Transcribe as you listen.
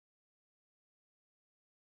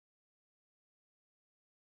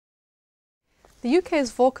The UK's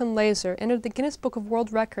Vulcan laser entered the Guinness Book of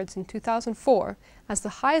World Records in 2004 as the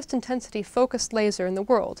highest intensity focused laser in the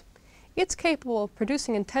world. It's capable of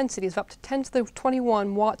producing intensities of up to 10 to the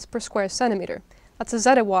 21 watts per square centimeter. That's a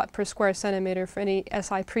zettawatt per square centimeter for any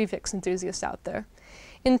SI prefix enthusiasts out there.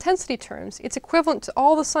 In intensity terms, it's equivalent to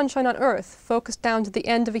all the sunshine on Earth focused down to the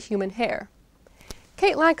end of a human hair.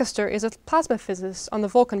 Kate Lancaster is a plasma physicist on the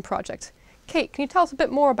Vulcan project. Kate, can you tell us a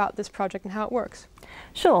bit more about this project and how it works?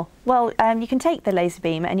 Sure. Well, you can take the laser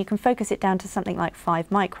beam and you can focus it down to something like 5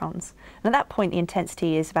 microns. And at that point, the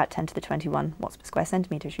intensity is about 10 to the 21 watts per square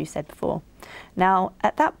centimetre, as you said before. Now,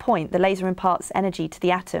 at that point, the laser imparts energy to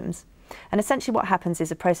the atoms. And essentially what happens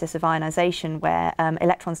is a process of ionisation where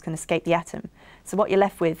electrons can escape the atom. So what you're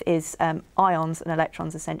left with is ions and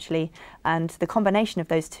electrons, essentially. And the combination of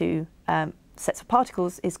those two sets of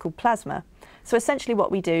particles is called plasma. So essentially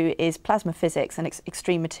what we do is plasma physics and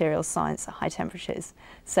extreme materials science at high temperatures.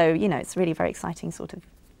 So, you know, it's really very exciting sort of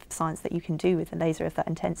science that you can do with a laser of that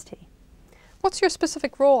intensity. What's your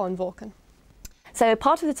specific role on Vulcan? So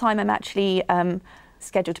part of the time I'm actually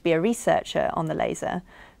scheduled to be a researcher on the laser.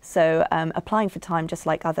 So applying for time just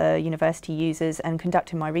like other university users and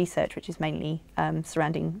conducting my research, which is mainly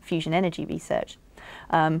surrounding fusion energy research.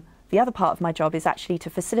 The other part of my job is actually to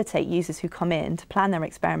facilitate users who come in, to plan their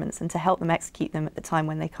experiments and to help them execute them at the time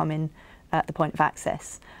when they come in at the point of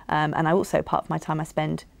access. And I also, part of my time I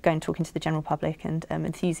spend going talking to the general public and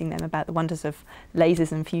enthusing them about the wonders of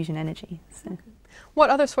lasers and fusion energy. So. What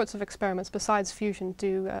other sorts of experiments besides fusion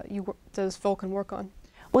does Vulcan work on?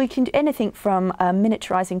 Well, you can do anything from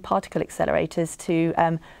miniaturizing particle accelerators to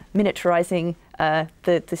miniaturizing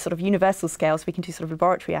the sort of universal scales. We can do sort of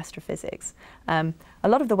laboratory astrophysics. A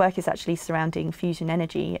lot of the work is actually surrounding fusion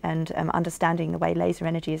energy and understanding the way laser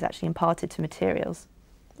energy is actually imparted to materials.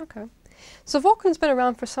 Okay. So Vulcan's been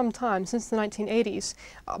around for some time, since the 1980s,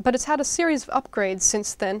 but it's had a series of upgrades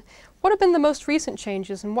since then. What have been the most recent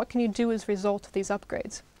changes and what can you do as a result of these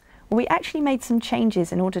upgrades? Well, we actually made some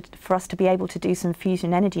changes in order for us to be able to do some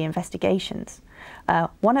fusion energy investigations.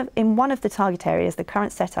 In one of the target areas, the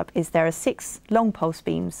current setup is there are 6 long pulse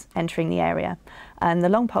beams entering the area, and the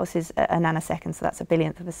long pulse is a nanosecond, so that's a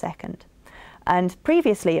billionth of a second. And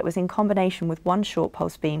previously it was in combination with one short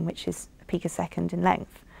pulse beam, which is a picosecond in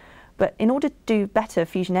length. But in order to do better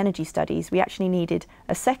fusion energy studies, we actually needed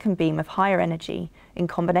a second beam of higher energy in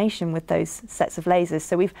combination with those sets of lasers.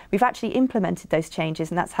 So we've actually implemented those changes,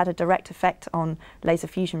 and that's had a direct effect on laser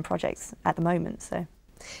fusion projects at the moment. So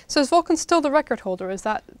is Vulcan still the record holder? Is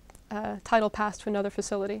that title passed to another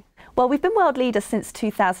facility? Well, we've been world leaders since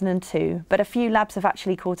 2002, but a few labs have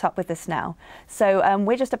actually caught up with us now. So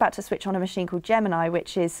we're just about to switch on a machine called Gemini,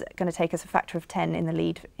 which is going to take us a factor of 10 in the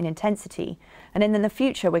lead in intensity. And in the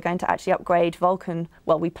future, we're going to actually upgrade Vulcan.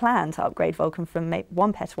 Well, we plan to upgrade Vulcan from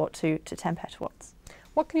 1 petawatt to 10 petawatts.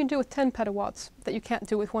 What can you do with 10 petawatts that you can't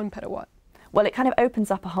do with 1 petawatt? Well, it kind of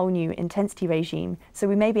opens up a whole new intensity regime. So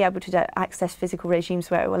we may be able to access physical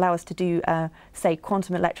regimes where it will allow us to do, say,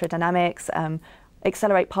 quantum electrodynamics,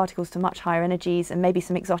 accelerate particles to much higher energies, and maybe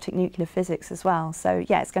some exotic nuclear physics as well. So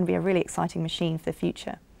yeah, it's going to be a really exciting machine for the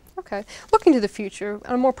future. Okay. Looking to the future,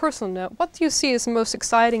 on a more personal note, what do you see as the most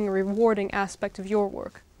exciting and rewarding aspect of your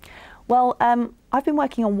work? Well, I've been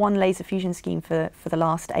working on one laser fusion scheme for the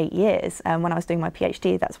last 8 years. When I was doing my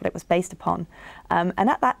PhD, that's what it was based upon. And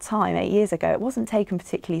at that time, 8 years ago, it wasn't taken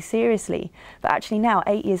particularly seriously. But actually now,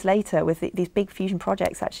 8 years later, with these big fusion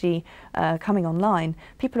projects actually coming online,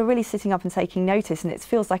 people are really sitting up and taking notice, and it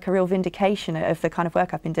feels like a real vindication of the kind of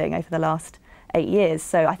work I've been doing over the last 8 years.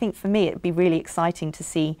 So I think for me, it'd be really exciting to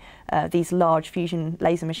see these large fusion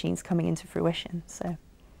laser machines coming into fruition. So.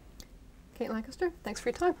 Kate Lancaster, thanks for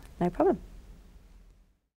your time. No problem.